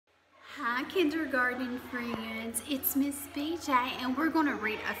Hi kindergarten friends, it's Miss BJ and we're going to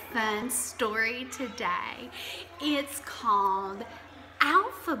read a fun story today. It's called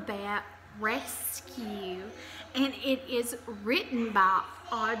Alphabet Rescue and it is written by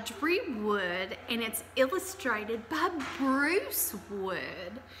Audrey Wood and it's illustrated by Bruce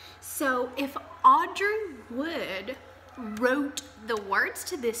Wood. So if Audrey Wood wrote the words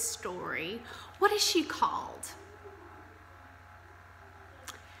to this story, what is she called?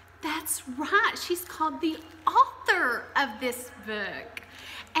 That's right, she's called the author of this book.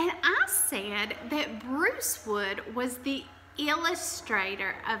 And I said that Bruce Wood was the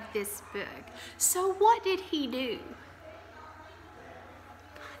illustrator of this book. So what did he do?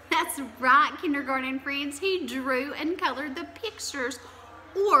 That's right, kindergarten friends, he drew and colored the pictures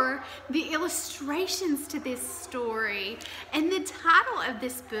or the illustrations to this story. And the title of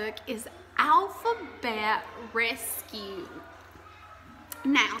this book is Alphabet Rescue.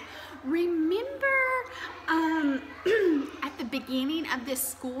 Now, remember at the beginning of this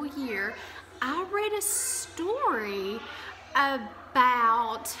school year, I read a story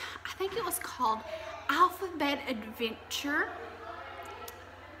about, I think it was called Alphabet Adventure.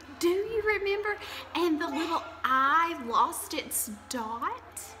 Do you remember? And the little I lost its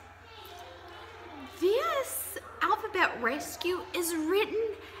dot. This Alphabet Rescue is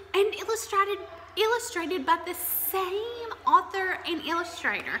written and illustrated by the same author and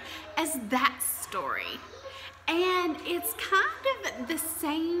illustrator as that story. And it's kind of the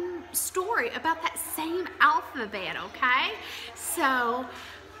same story about that same alphabet, okay? So,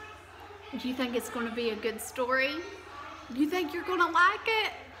 do you think it's going to be a good story? Do you think you're going to like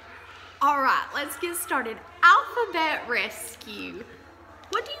it? All right, let's get started. Alphabet Rescue.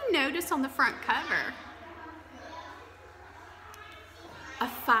 What do you notice on the front cover? A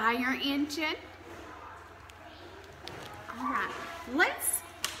fire engine. All right, let's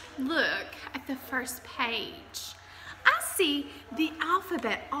look at the first page. I see the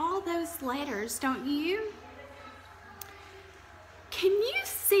alphabet, all those letters, don't you? Can you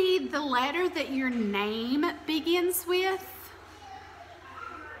see the letter that your name begins with?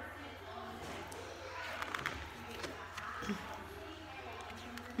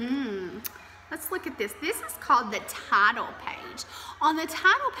 Let's look at this. This is called the title page. On the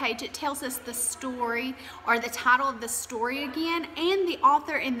title page, it tells us the story or the title of the story again and the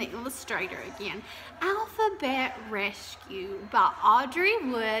author and the illustrator again. Alphabet Rescue by Audrey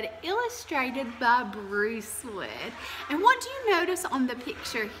Wood, illustrated by Bruce Wood. And what do you notice on the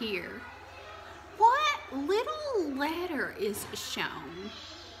picture here? What little letter is shown?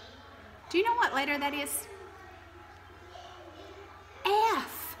 Do you know what letter that is?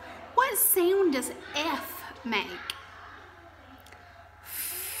 F. What sound does F make?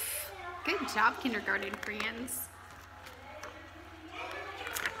 Good job, kindergarten friends.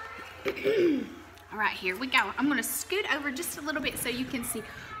 All right, here we go. I'm going to scoot over just a little bit so you can see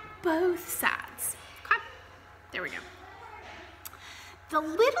both sides. Okay, there we go. The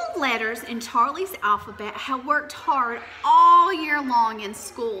little letters in Charlie's alphabet have worked hard all year long in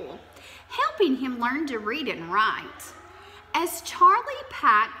school, helping him learn to read and write. As Charlie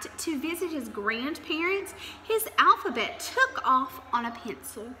packed to visit his grandparents, his alphabet took off on a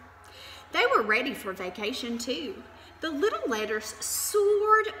pencil. They were ready for vacation too. The little letters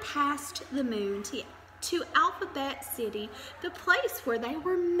soared past the moon to Alphabet City, the place where they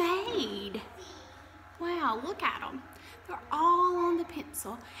were made. Wow, look at them. They're all on the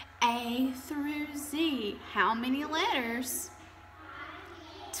pencil. A through Z. How many letters?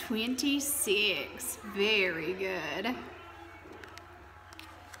 26. Very good.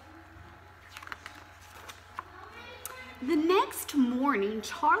 The next morning,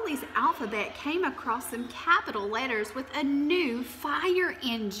 Charlie's alphabet came across some capital letters with a new fire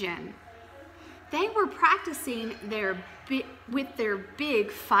engine. They were practicing with their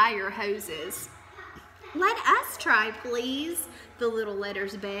big fire hoses. "Let us try, please," the little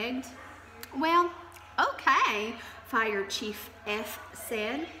letters begged. "Well, okay," Fire Chief F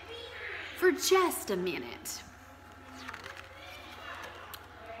said, "for just a minute."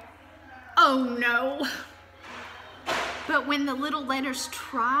 Oh no! But when the little letters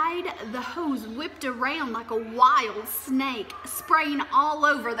tried, the hose whipped around like a wild snake, spraying all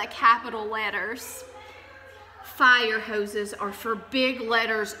over the capital letters. "Fire hoses are for big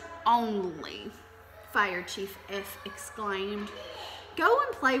letters only," Fire Chief F exclaimed. "Go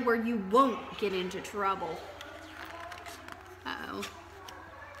and play where you won't get into trouble." Uh-oh.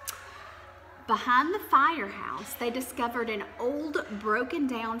 Behind the firehouse, they discovered an old, broken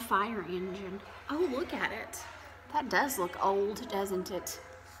down fire engine. Oh, look at it. That does look old, doesn't it?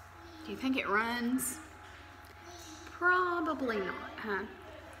 Do you think it runs? Probably not, huh?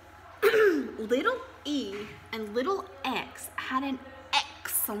 Little E and little X had an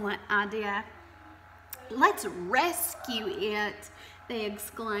excellent idea. "Let's rescue it," they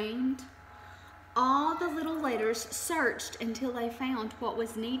exclaimed. All the little letters searched until they found what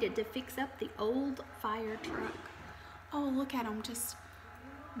was needed to fix up the old fire truck. Oh, look at them just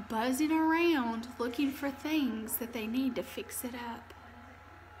buzzing around looking for things that they need to fix it up.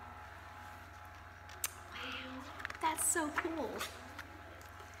 Wow, that's so cool.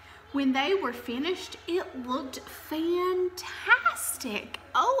 When they were finished, it looked fantastic.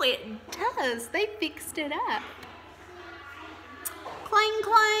 Oh, it does. They fixed it up. Clang,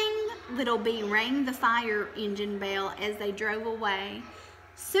 clang. Little B rang the fire engine bell as they drove away.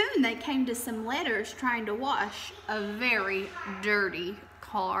 Soon they came to some letters trying to wash a very dirty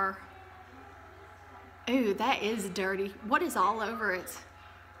car. Ooh, that is dirty. What is all over it?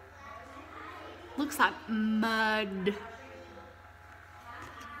 Looks like mud.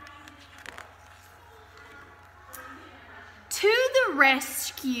 "To the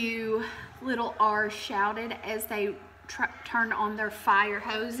rescue," little R shouted as they turned on their fire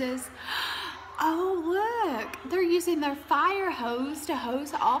hoses. Oh, look, they're using their fire hose to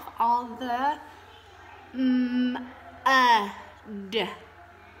hose off all the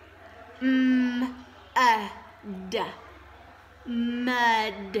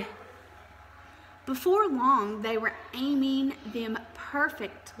mud. Before long, they were aiming them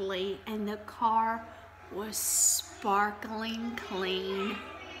perfectly, and the car was sparkling clean.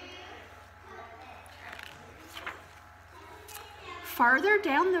 Further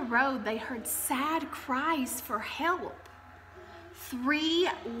down the road, they heard sad cries for help. 3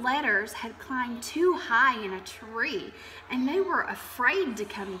 letters had climbed too high in a tree, and they were afraid to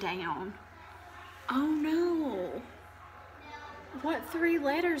come down. Oh no! What 3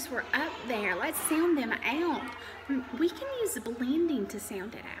 letters were up there? Let's sound them out. We can use blending to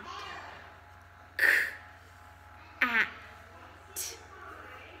sound it out. K-at.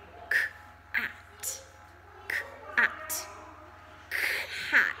 K-at. K-at.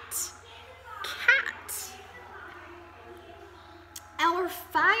 Cat. Cat. "Our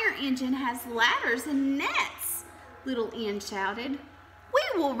fire engine has ladders and nets," little N shouted. "We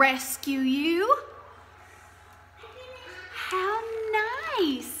will rescue you." How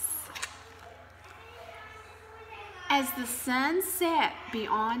nice! As the sun set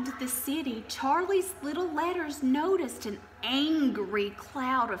beyond the city, Charlie's little letters noticed an angry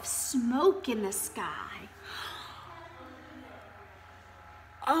cloud of smoke in the sky.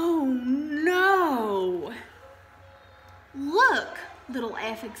 Oh no! "Look," little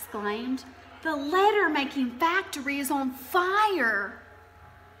F exclaimed, "the letter-making factory is on fire."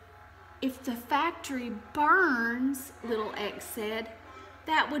 "If the factory burns," little X said,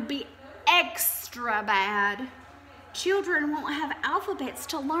 "that would be extra bad. Children won't have alphabets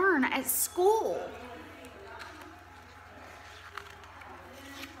to learn at school."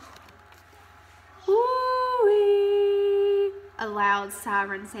 Woo-wee! A loud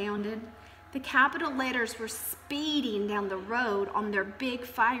siren sounded. The capital letters were speeding down the road on their big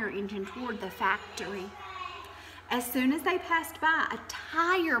fire engine toward the factory. As soon as they passed by, a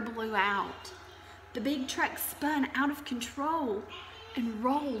tire blew out. The big truck spun out of control and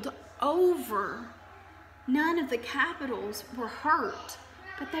rolled over. None of the capitals were hurt,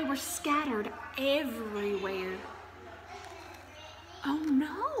 but they were scattered everywhere. Oh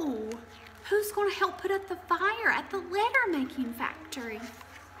no! Who's going to help put out the fire at the letter-making factory?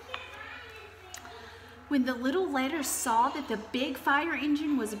 When the little letters saw that the big fire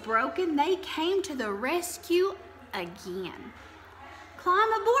engine was broken, they came to the rescue again.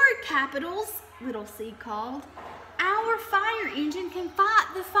 "Climb aboard, capitals," little C called. "Our fire engine can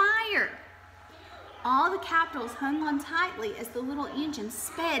fight the fire." All the capitals hung on tightly as the little engine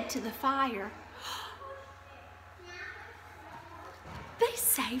sped to the fire. They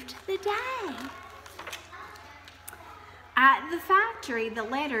saved the day. At the factory, the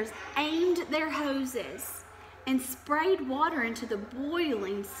letters aimed their hoses and sprayed water into the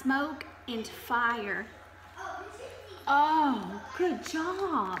boiling smoke and fire. Oh, good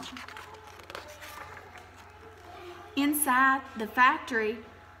job. Inside the factory,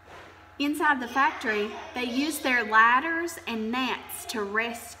 they used their ladders and nets to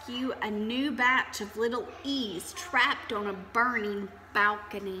rescue a new batch of little E's trapped on a burning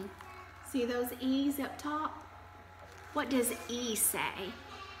balcony. See those E's up top? What does E say?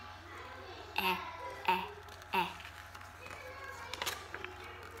 Eh, eh, eh.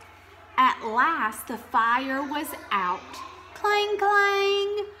 At last, the fire was out. Clang,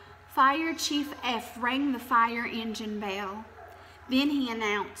 clang! Fire Chief F rang the fire engine bell. Then he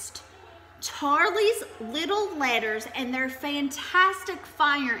announced, Charlie's little letters and their fantastic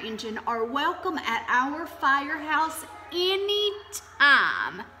fire engine are welcome at our firehouse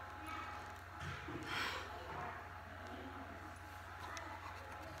anytime.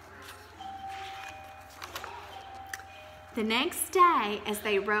 The next day, as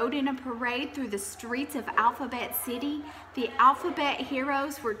they rode in a parade through the streets of Alphabet City, the Alphabet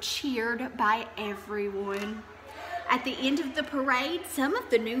heroes were cheered by everyone. At the end of the parade, some of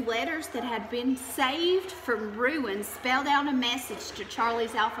the new letters that had been saved from ruin spelled out a message to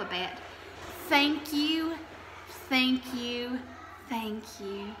Charlie's alphabet. Thank you, thank you, thank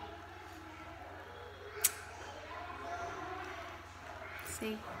you.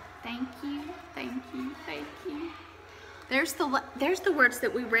 See, thank you, thank you, thank you. There's the words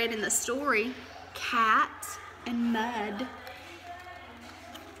that we read in the story, cat and mud.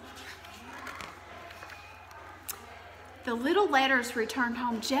 The little letters returned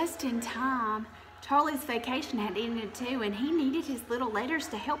home just in time. Charlie's vacation had ended too, and he needed his little letters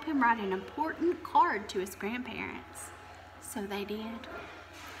to help him write an important card to his grandparents. So they did.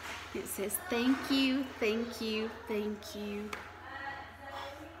 It says, thank you, thank you, thank you.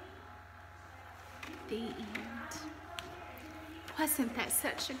 The end. Wasn't that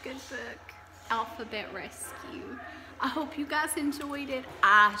such a good book? Alphabet Rescue. I hope you guys enjoyed it.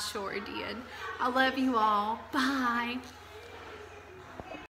 I sure did. I love you all. Bye.